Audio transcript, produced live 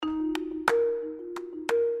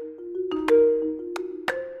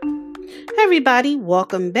Hey everybody,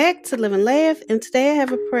 welcome back to Live and Laugh. And today I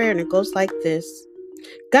have a prayer and it goes like this.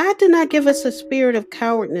 God did not give us a spirit of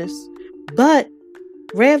cowardness, but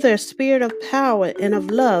rather a spirit of power and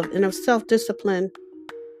of love and of self-discipline.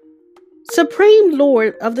 Supreme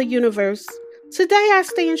Lord of the universe, today I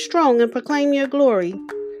stand strong and proclaim your glory.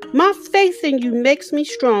 My faith in you makes me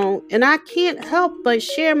strong, and I can't help but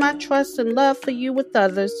share my trust and love for you with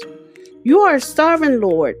others. You are a sovereign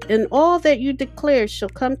Lord, and all that you declare shall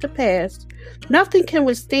come to pass. Nothing can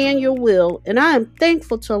withstand your will, and I am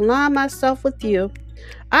thankful to align myself with you.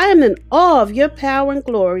 I am in awe of your power and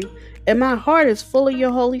glory, and my heart is full of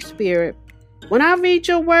your Holy Spirit. When I read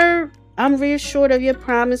your word, I'm reassured of your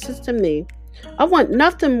promises to me. I want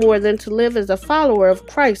nothing more than to live as a follower of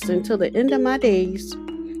Christ until the end of my days.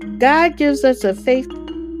 God gives us a faith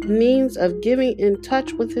means of giving in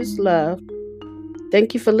touch with his love.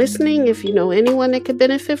 Thank you for listening. If you know anyone that could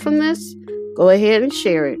benefit from this, go ahead and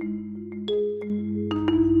share it.